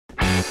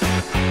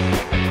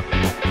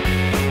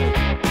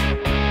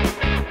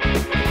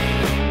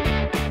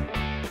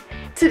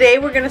Today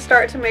we're going to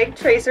start to make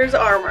Tracer's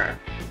armor.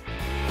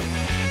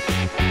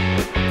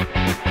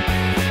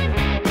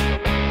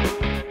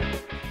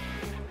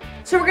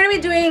 So we're going to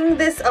be doing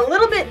this a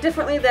little bit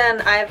differently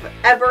than I've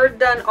ever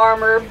done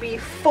armor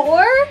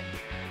before,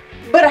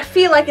 but I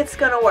feel like it's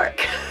going to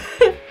work.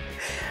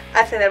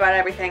 I say that about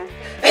everything.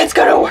 It's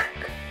going to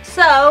work.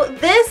 So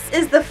this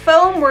is the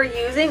foam we're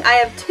using. I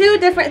have two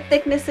different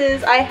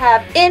thicknesses. I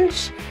have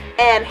inch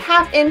and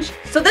half inch.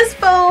 So this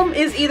foam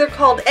is either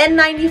called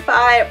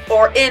N95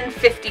 or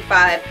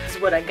N55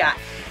 is what I got.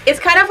 It's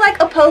kind of like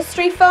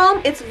upholstery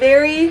foam. It's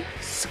very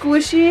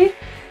squishy.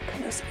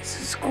 Kind of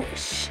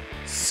squish,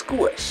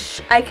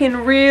 squish. I can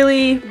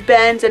really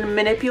bend and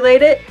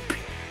manipulate it,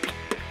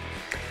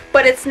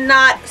 but it's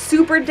not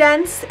super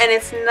dense and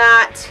it's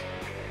not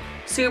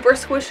super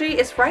squishy.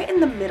 It's right in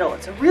the middle.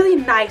 It's a really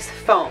nice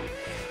foam.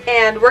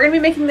 And we're going to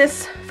be making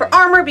this for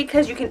armor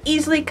because you can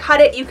easily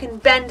cut it, you can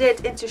bend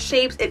it into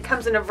shapes. It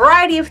comes in a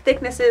variety of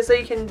thicknesses so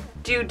you can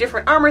do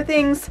different armor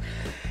things.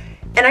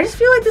 And I just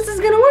feel like this is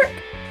going to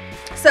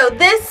work. So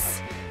this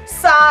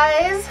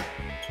size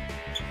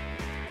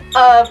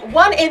of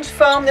 1 inch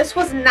foam, this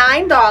was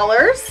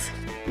 $9.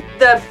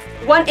 The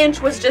 1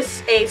 inch was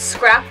just a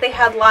scrap they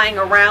had lying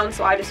around,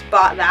 so I just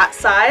bought that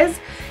size.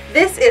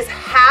 This is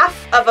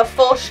half of a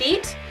full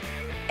sheet,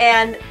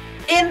 and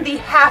in the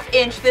half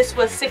inch, this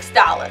was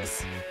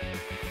 $6.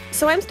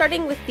 So I'm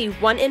starting with the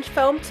 1 inch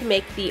foam to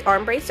make the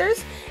arm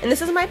bracers, and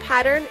this is my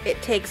pattern.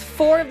 It takes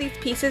 4 of these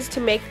pieces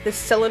to make the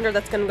cylinder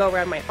that's going to go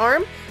around my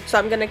arm, so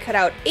I'm going to cut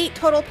out 8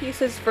 total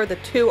pieces for the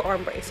 2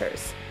 arm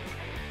bracers.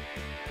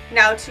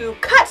 Now to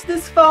cut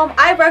this foam,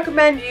 I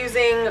recommend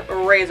using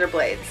razor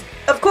blades.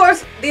 Of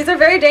course, these are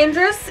very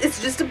dangerous.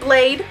 It's just a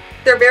blade.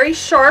 They're very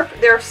sharp.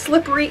 They're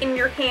slippery in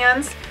your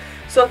hands.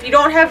 So if you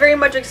don't have very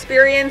much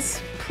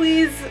experience,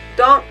 please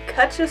don't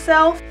cut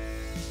yourself.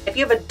 If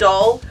you have a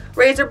dull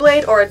razor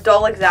blade or a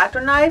dull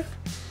X-Acto knife,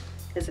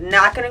 it's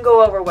not going to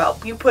go over well.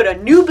 You put a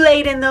new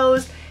blade in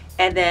those,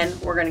 and then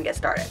we're going to get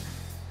started.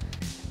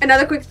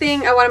 Another quick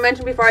thing I want to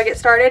mention before I get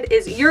started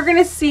is you're going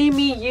to see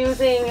me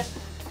using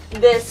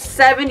this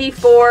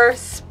 74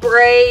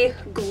 spray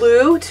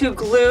glue to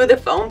glue the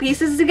foam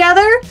pieces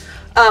together.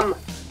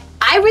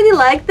 I really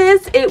like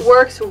this. It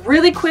works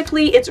really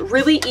quickly, it's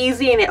really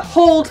easy, and it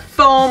holds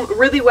foam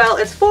really well.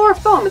 It's for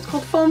foam. It's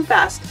called Foam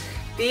Fast.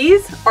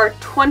 These are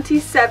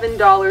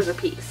 $27 a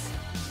piece.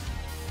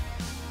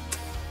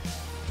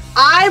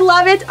 I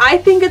love it. I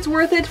think it's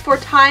worth it for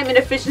time and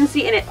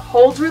efficiency, and it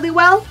holds really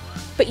well.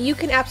 But you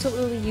can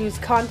absolutely use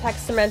contact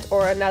cement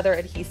or another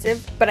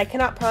adhesive, but I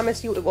cannot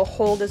promise you it will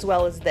hold as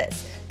well as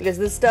this, because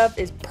this stuff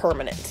is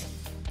permanent.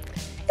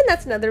 And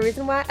that's another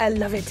reason why I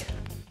love it.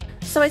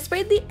 So I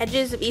sprayed the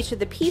edges of each of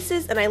the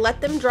pieces and I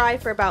let them dry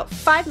for about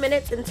 5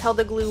 minutes until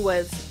the glue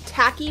was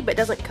tacky but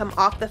doesn't come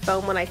off the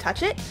foam when I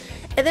touch it.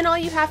 And then all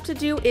you have to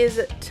do is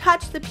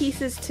touch the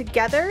pieces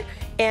together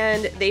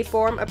and they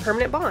form a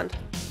permanent bond.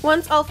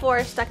 Once all 4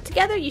 are stuck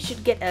together, you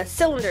should get a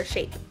cylinder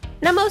shape.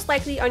 Now most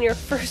likely on your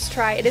first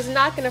try, it is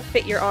not going to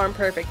fit your arm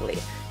perfectly.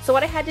 So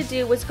what I had to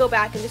do was go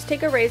back and just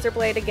take a razor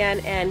blade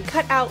again and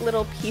cut out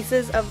little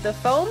pieces of the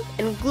foam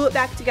and glue it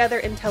back together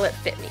until it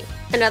fit me.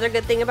 Another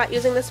good thing about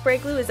using the spray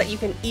glue is that you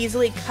can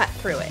easily cut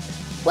through it.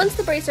 Once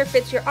the bracer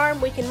fits your arm,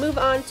 we can move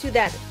on to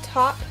that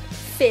top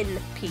fin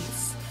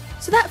piece.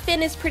 So that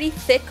fin is pretty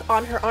thick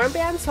on her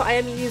armband, so I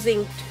am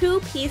using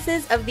 2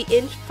 pieces of the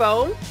inch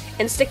foam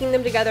and sticking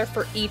them together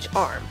for each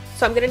arm.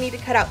 So I'm going to need to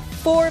cut out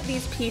 4 of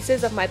these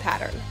pieces of my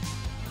pattern.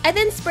 I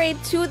then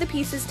sprayed 2 of the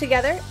pieces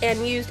together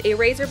and used a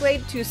razor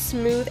blade to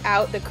smooth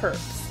out the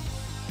curves.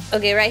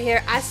 Okay, right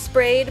here I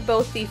sprayed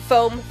both the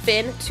foam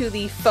fin to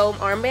the foam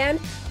armband,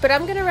 but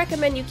I'm going to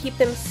recommend you keep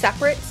them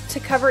separate to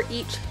cover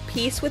each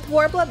piece with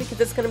Worbla because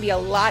it's going to be a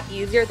lot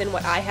easier than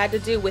what I had to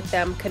do with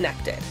them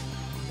connected.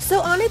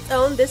 So on its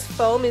own, this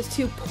foam is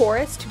too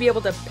porous to be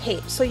able to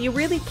paint, so you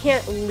really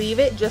can't leave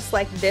it just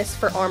like this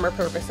for armor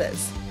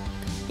purposes.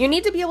 You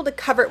need to be able to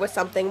cover it with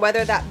something,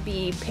 whether that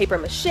be paper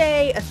mache,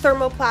 a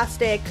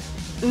thermoplastic,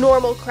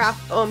 normal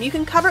craft foam. You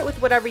can cover it with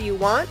whatever you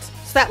want,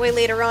 so that way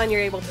later on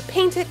you're able to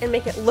paint it and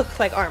make it look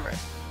like armor.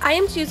 I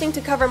am choosing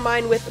to cover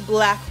mine with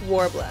black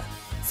Worbla.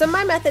 So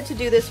my method to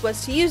do this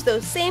was to use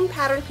those same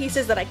pattern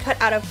pieces that I cut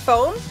out of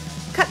foam,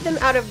 cut them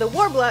out of the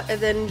Worbla, and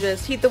then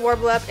just heat the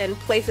Worbla up and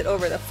place it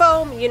over the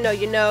foam, you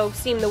know,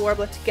 seam the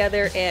Worbla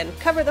together and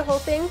cover the whole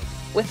thing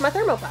with my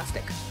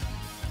thermoplastic.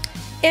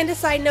 And a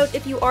side note,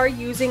 if you are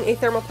using a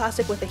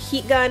thermoplastic with a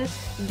heat gun,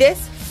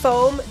 this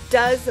foam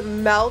does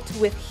melt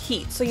with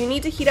heat. So you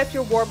need to heat up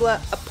your Worbla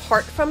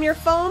apart from your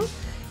foam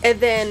and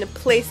then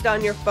place it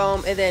on your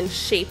foam and then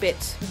shape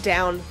it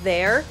down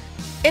there.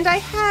 And I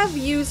have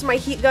used my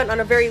heat gun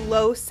on a very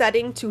low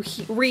setting to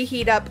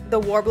reheat up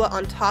the Worbla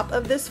on top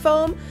of this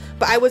foam,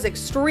 but I was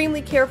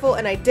extremely careful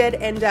and I did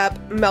end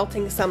up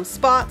melting some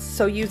spots,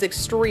 so use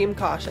extreme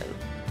caution.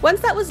 Once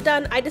that was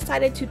done, I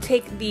decided to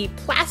take the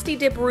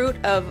Plastidip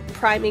route of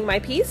priming my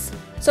piece.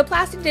 So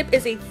Plastidip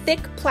is a thick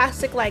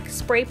plastic-like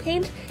spray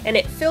paint, and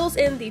it fills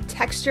in the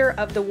texture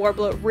of the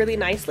Worbla really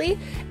nicely,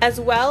 as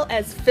well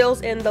as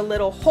fills in the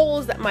little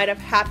holes that might have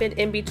happened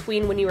in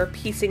between when you were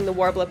piecing the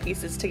Worbla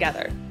pieces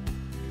together.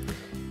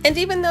 And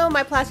even though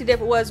my Plastidip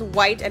was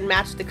white and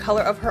matched the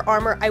color of her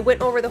armor, I went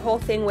over the whole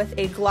thing with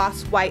a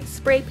gloss white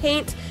spray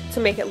paint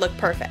to make it look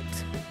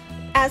perfect.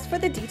 As for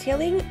the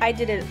detailing, I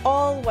did it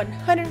all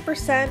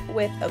 100%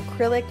 with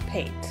acrylic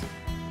paint.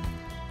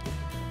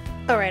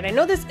 Alright, I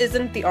know this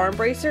isn't the arm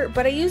bracer,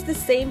 but I used the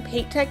same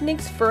paint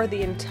techniques for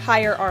the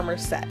entire armor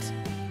set.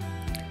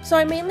 So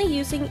I'm mainly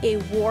using a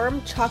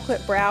warm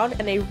chocolate brown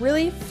and a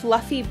really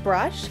fluffy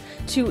brush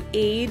to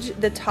age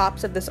the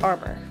tops of this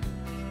armor.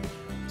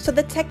 So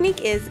the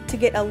technique is to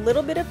get a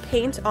little bit of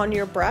paint on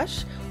your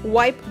brush,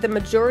 wipe the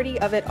majority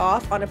of it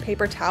off on a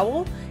paper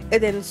towel,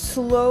 and then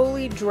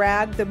slowly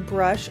drag the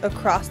brush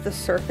across the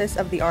surface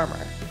of the armor.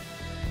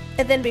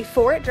 And then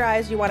before it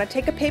dries, you want to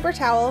take a paper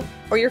towel,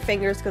 or your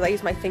fingers, because I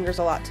use my fingers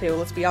a lot too,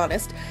 let's be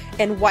honest,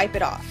 and wipe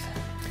it off.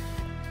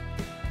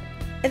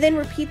 And then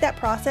repeat that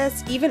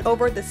process even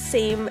over the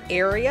same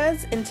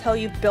areas until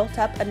you've built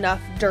up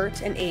enough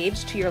dirt and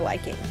age to your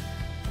liking.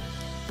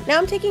 Now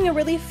I'm taking a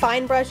really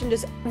fine brush and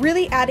just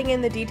really adding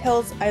in the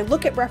details. I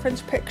look at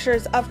reference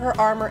pictures of her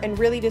armor and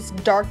really just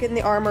darken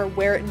the armor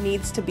where it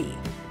needs to be.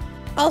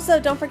 Also,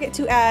 don't forget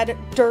to add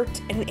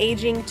dirt and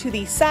aging to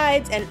the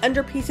sides and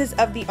under pieces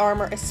of the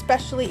armor,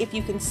 especially if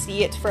you can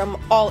see it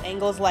from all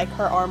angles like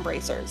her arm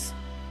bracers.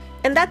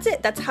 And that's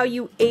it, that's how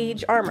you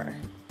age armor.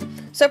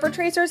 So for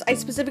tracers, I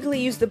specifically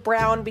use the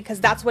brown because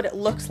that's what it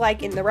looks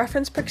like in the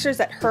reference pictures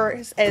that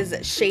hers is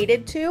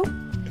shaded to.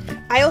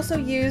 I also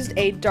used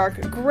a dark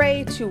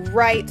gray to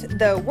write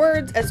the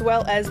words as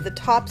well as the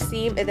top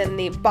seam and then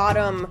the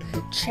bottom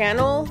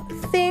channel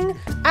thing.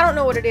 I don't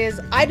know what it is,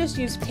 I just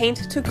use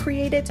paint to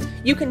create it.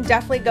 You can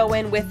definitely go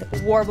in with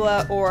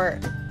Worbla or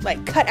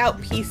like cut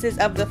out pieces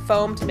of the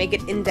foam to make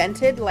it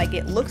indented like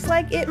it looks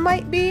like it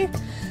might be.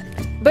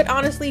 But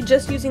honestly,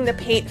 just using the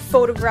paint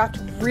photographed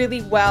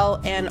really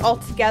well, and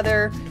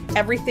altogether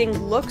everything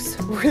looks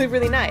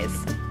really nice.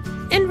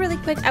 And really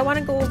quick, I want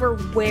to go over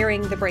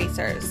wearing the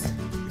bracers.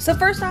 So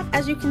first off,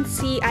 as you can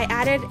see, I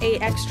added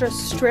an extra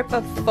strip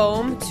of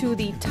foam to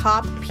the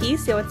top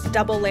piece, so it's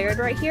double layered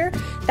right here.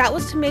 That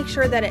was to make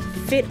sure that it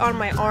fit on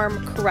my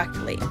arm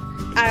correctly.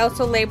 I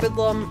also labeled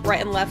them right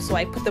and left so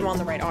I put them on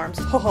the right arms.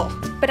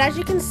 But as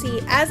you can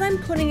see, as I'm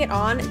putting it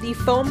on, the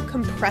foam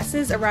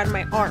compresses around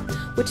my arm,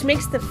 which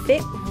makes the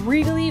fit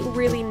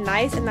really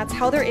nice, and that's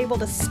how they're able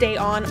to stay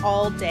on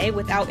all day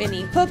without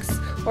any hooks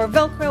or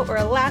Velcro or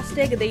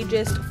elastic. They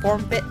just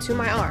form fit to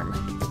my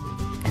arm.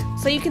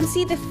 So you can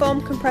see the foam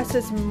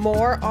compresses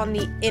more on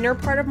the inner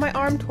part of my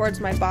arm towards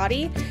my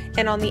body,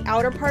 and on the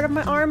outer part of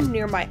my arm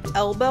near my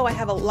elbow I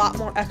have a lot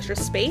more extra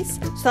space,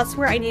 so that's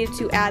where I needed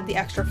to add the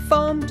extra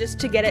foam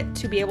just to get it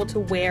to be able to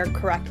wear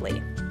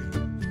correctly.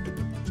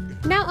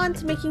 Now on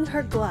to making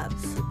her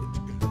gloves.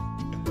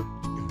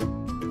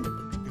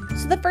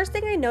 So the first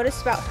thing I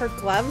noticed about her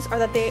gloves are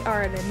that they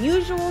are an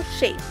unusual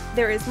shape.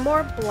 There is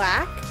more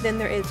black than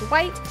there is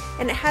white,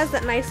 and it has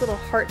that nice little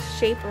heart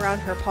shape around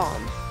her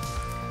palm.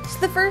 So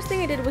the first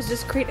thing I did was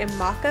just create a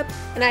mock-up,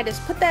 and I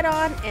just put that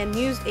on and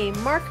used a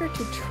marker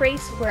to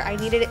trace where I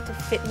needed it to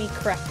fit me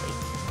correctly.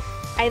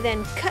 I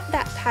then cut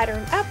that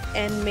pattern up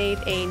and made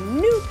a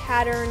new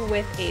pattern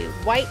with a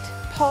white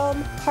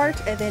palm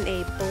part and then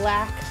a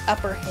black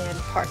upper hand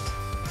part.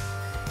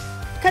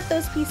 Cut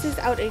those pieces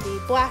out of a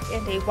black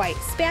and a white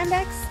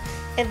spandex,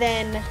 and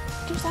then,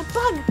 there's a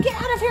bug! Get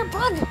out of here,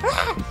 bug!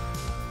 Ah!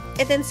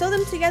 And then sew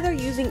them together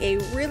using a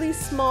really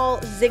small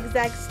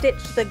zigzag stitch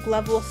so the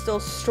glove will still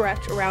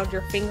stretch around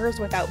your fingers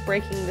without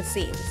breaking the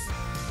seams.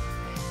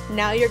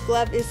 Now your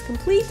glove is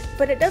complete,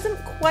 but it doesn't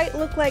quite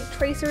look like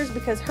tracers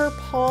because her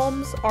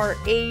palms are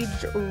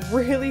aged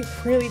really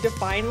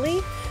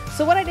definedly.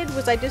 So what I did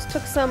was I just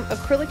took some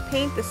acrylic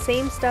paint, the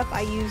same stuff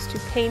I used to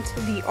paint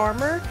the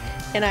armor,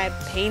 and I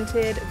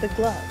painted the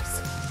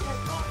gloves.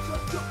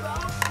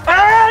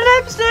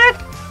 Lipstick!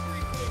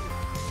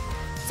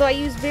 So I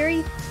used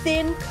very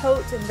thin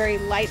coats and very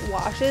light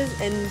washes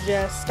and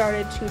just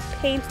started to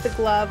paint the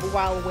glove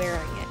while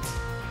wearing it.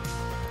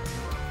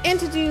 And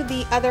to do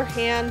the other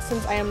hand,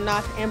 since I am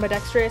not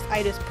ambidextrous,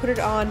 I just put it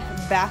on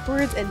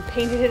backwards and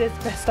painted it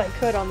as best I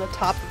could on the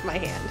top of my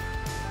hand.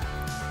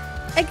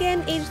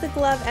 Again, age the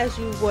glove as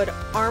you would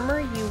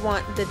armor. You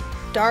want the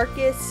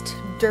darkest,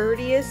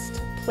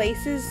 dirtiest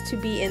places to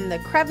be in the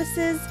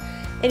crevices,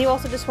 and you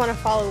also just want to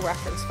follow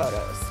reference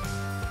photos.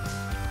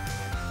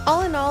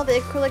 All in all, the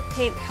acrylic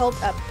paint held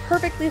up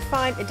perfectly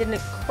fine. It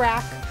didn't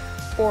crack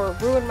or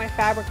ruin my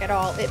fabric at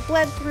all. It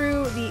bled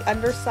through the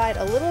underside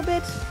a little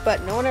bit,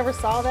 but no one ever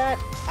saw that.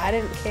 I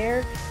didn't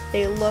care.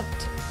 They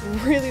looked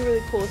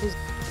really cool.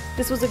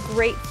 This was a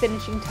great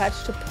finishing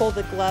touch to pull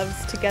the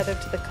gloves together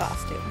to the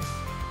costume.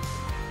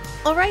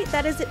 Alright,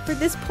 that is it for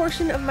this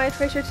portion of my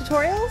tracer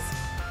tutorials.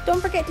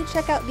 Don't forget to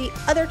check out the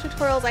other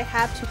tutorials I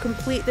have to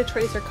complete the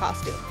tracer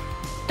costume.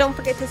 Don't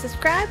forget to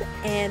subscribe,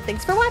 and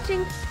thanks for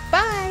watching.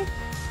 Bye!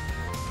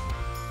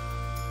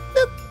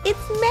 Look,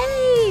 It's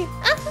May!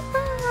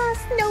 Ah,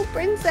 Snow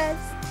Princess!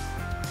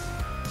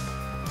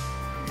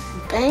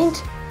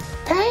 Paint?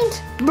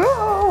 Paint?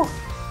 Bro!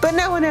 But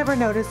no one ever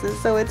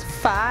notices, so it's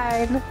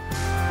fine.